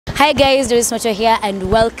Hi guys, there is Macho here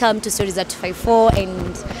and welcome to Stories at 54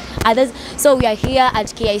 and others. So we are here at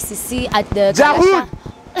KICC at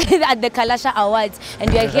the Kalasha Awards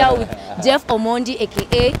and we are here with Jeff Omondi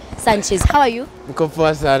aka Sanchez. How are you? Niko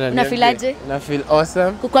poa sana. Unafilaje? Na feel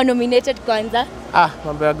awesome. Kukuwa nominated kwanza?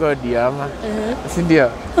 Mambo ya God ama. Si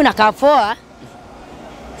ndio? Unakaa poa.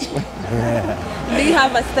 Do you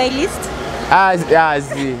have a stylist?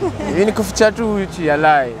 Mimi nikuficha tu uchi ya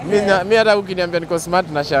lie. Mimi hata ukiniambia niko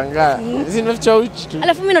smart na shangaa. Nimeficha uchi tu.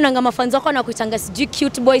 Alafu mimi naona mafanzo wako na kuitanga sijui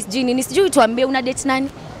cute boys jini. Ni sijui tuambie una date nani?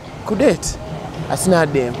 Kudate? Asina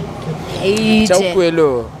dem. Cha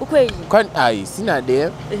ukwelo. Ukweli? Kwani sina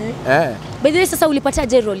dem. By the way sasa ulipata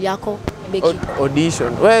je role yako? Becky.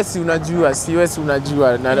 Audition. Wewe si unajua, wewe si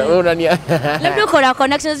unajua. Na wewe unani labda uko na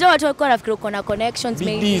connections, je watu wako nafikiri uko na connections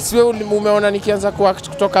maybe. Bidii, si wewe umeona nikianza kuact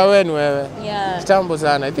kutoka wenu wewe. Yeah. Kitambo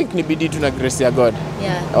sana. I think ni bidii tu na grace ya God.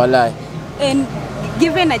 Yeah. Wallahi. And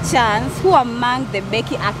given a chance, who among the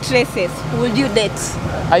Becky actresses would you date?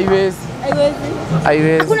 Haiwezi.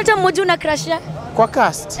 Hakuna hata mmoja una crush ya? Kwa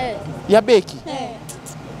cast? Ya Becky?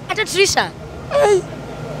 Hata Trisha?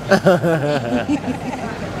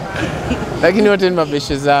 Lakini wote ni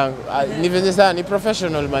mabeshe zangu. Ni venye sana, ni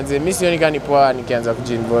professional manze. Mimi sioni kama ni poa nikianza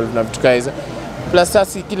kuji-involve na vitu kama hizo. Plus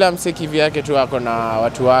sasa kila mseki vyake tu wako na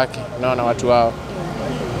watu wake, naona watu wao.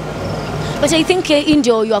 But I think in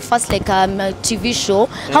your first like TV show,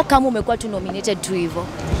 how come umekuwa tu nominated tu hivyo?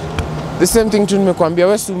 The same thing tu nimekuambia,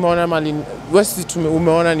 wewe si umeona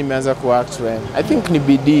umeona nimeanza kuact wewe. I think ni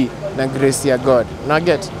bidii na grace ya God. Na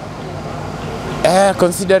get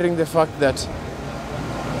considering the fact that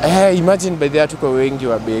imagine by the way tuko wengi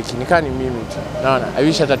wa Becky, nikani mimi tu. Naona, I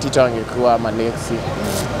wish hata Tito angekuwa ama Lexi.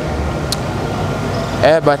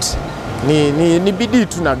 But ni bidii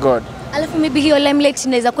tu na God. Alafu maybe hiyo limelight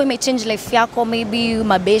inaweza kuwa imechange life yako, maybe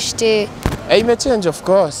mabeshte. Imechange of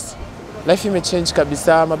course. Life imechange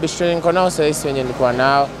kabisa. Mabeshte niko nao sasa hivi wenye nilikuwa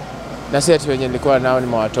nao. Na si ati wenye nilikuwa nao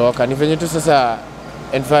nimewatoka. Ni venye tu sasa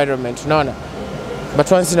environment, unaona?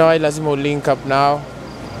 But once in a while lazima link up now.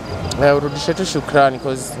 Urudishe tu shukrani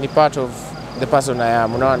because ni part of the person I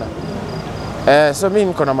am, unaona? So mimi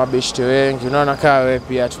niko na mabeshte wengi, unaona kaa wewe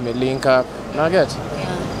pia tumelink up. Una get? Yeah.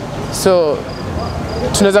 So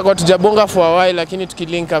tunaweza kwa tujabonga for a while lakini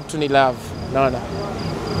tukilink up tu ni love, unaona?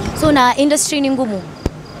 So na industry ni ngumu?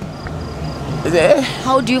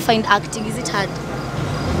 How do you find acting? Is it hard?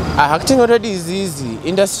 Acting already is easy.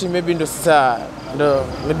 Industry maybe ndo sasa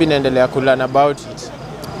maybe naendelea kulearn about it.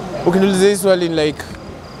 Ukiniuliza hii swali like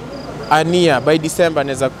Ania by December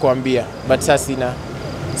naweza kukuambia but sasa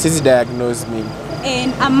sisi diagnose mimi.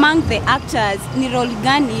 And among the actors ni role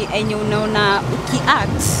gani enye unaona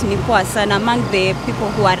ukiact ni poa sana among the people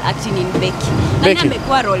who are acting in Becky? Nani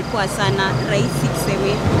amekuwa role poa sana rahisi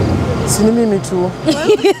kuseme? Si ni mimi tu.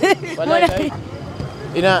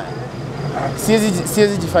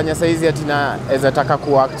 Siwezi jifanya saizi ati naweza taka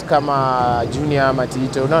kuact kama Junior ama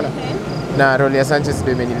Tito, unaona? Na role ya Sanchez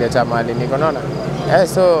ndio imenileta mahali niko, unaona?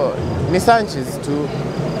 So ni Sanchez tu.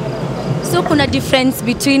 So kuna difference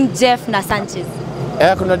between Jeff na Sanchez?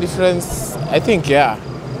 Kuna difference, I think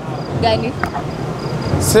Gani?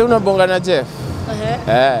 Sasa unabonga na Jeff?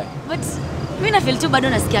 But mimi na feel tu bado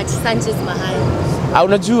nasikia ati Sanchez mahali.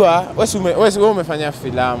 Unajua, wewe umefanya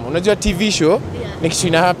filamu. Unajua TV show ni kitu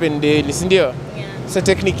ina happen daily, si ndio? So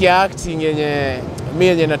technique ya acting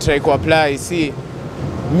yenye na try ku apply si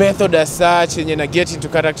method as such yenye na get into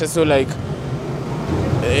character, so like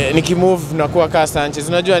nikimove na kuwa kama Sanchez.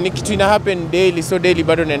 Unajua ni kitu ina happen daily, so daily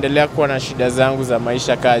bado naendelea kuwa na shida zangu za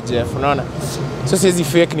maisha kama Jeff, unaona? So siwezi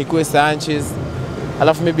fake nikuwe Sanchez.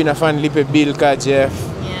 Alafu maybe nafaa nilipe bill kama Jeff.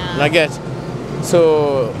 Na get.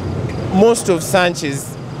 So most of Sanchez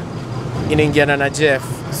inaingiana na Jeff.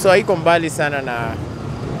 So haiko mbali sana na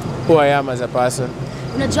who I am as a person.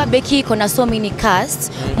 Unajua Becky iko na so many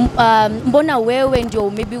casts. Mbona wewe ndio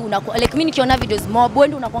maybe unakuwa like mimi nikiona videos mob wewe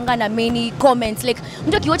ndio unakuanga na many comments like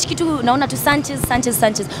mtu akiwatch kitu unaona tu Sanchez.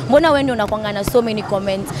 Mbona wewe ndio unakuanga na so many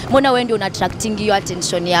comments? Mbona wewe ndio una attracting your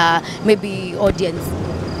attention ya maybe audience?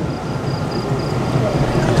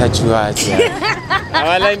 Tajuaje.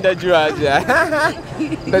 Wala ndajuaje.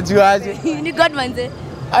 Ndajuaje. Ni God manze.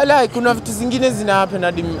 Kuna vitu zingine zina happen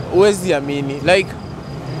hadi uwezi amini. Like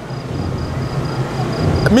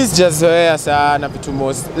mimi sijazoea sana vitu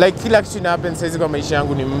most. Like kila kitu ina happen saizi kwa maisha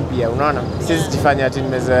yangu ni mpya, unaona? Siwezi jifanya ati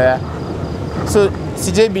nimezoea. So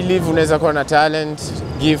sijai believe unaweza kuwa na talent,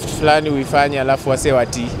 gift fulani uifanye alafu wase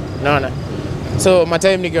watii, unaona? So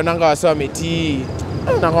matime nikionanga wase wametii,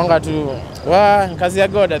 nakwanga tu kazi ya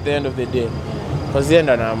God at the end of the day. Kwa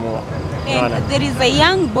zienda naamua. And there is a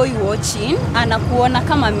young boy watching, anakuona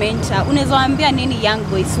kama mentor. Unaweza waambia nini young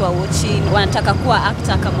boys who are watching, wanataka kuwa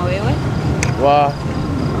actor kama wewe? Wa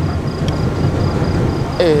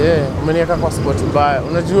umeniweka kwa spot mbaya.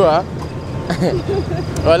 Unajua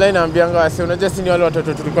wala inaambianga wasi, unajua si ni wale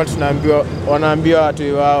watoto tulikuwa tunaambiwa, wanaambiwa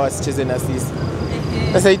watu wao wasicheze na sisi.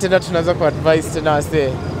 Sasa hii tena tunaanza ku advice tena wase.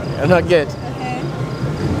 Una get?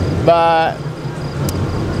 But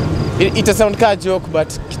it sound ka joke, but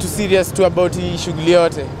kitu serious tu about hii shughuli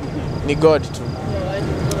yote ni God tu.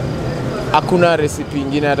 Hakuna recipe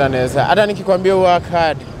nyingine hata naweza. Hata nikikwambia work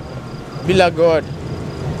hard bila God.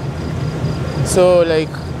 So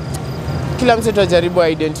like kila mtu atajaribu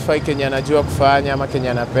identify Kenya anajua kufanya ama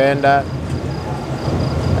Kenya anapenda.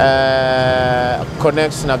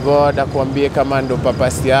 Connect na God, akuambie kama ndo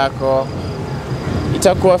purpose yako.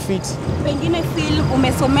 Itakuwa fit. Pengine film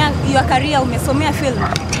umesomea, your career umesomea film?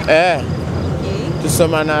 Okay.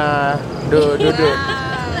 Tusoma na do. Okay.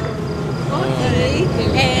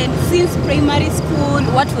 And since primary school,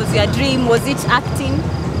 what was your dream? Was it acting?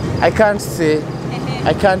 I can't say.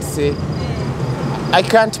 I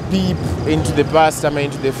can't peep into the past or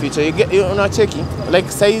into the future. You're not checking.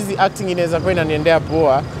 Like saizi acting inaweza kuwa inaniendea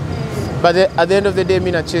poa. But at the end of the day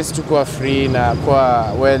mimi na chase tu kuwa free na kuwa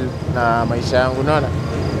well na maisha yangu, unaona?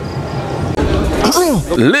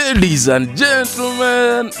 Ladies and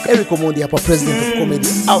gentlemen, Eric Omondi hapa, president of Comedy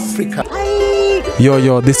Africa.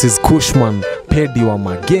 Yo, this is Kushman, pedi wa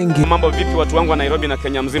magenge. Mambo vipi watu wangu wa Nairobi na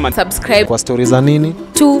Kenya mzima? Subscribe Kwa stories za nini?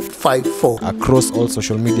 254 Across all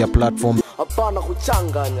social media platforms. hapana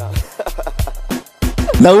kuchanganya.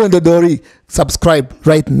 Na huyo ndo Dori, subscribe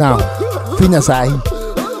right now. Finya sahi.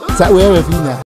 Wewe finya.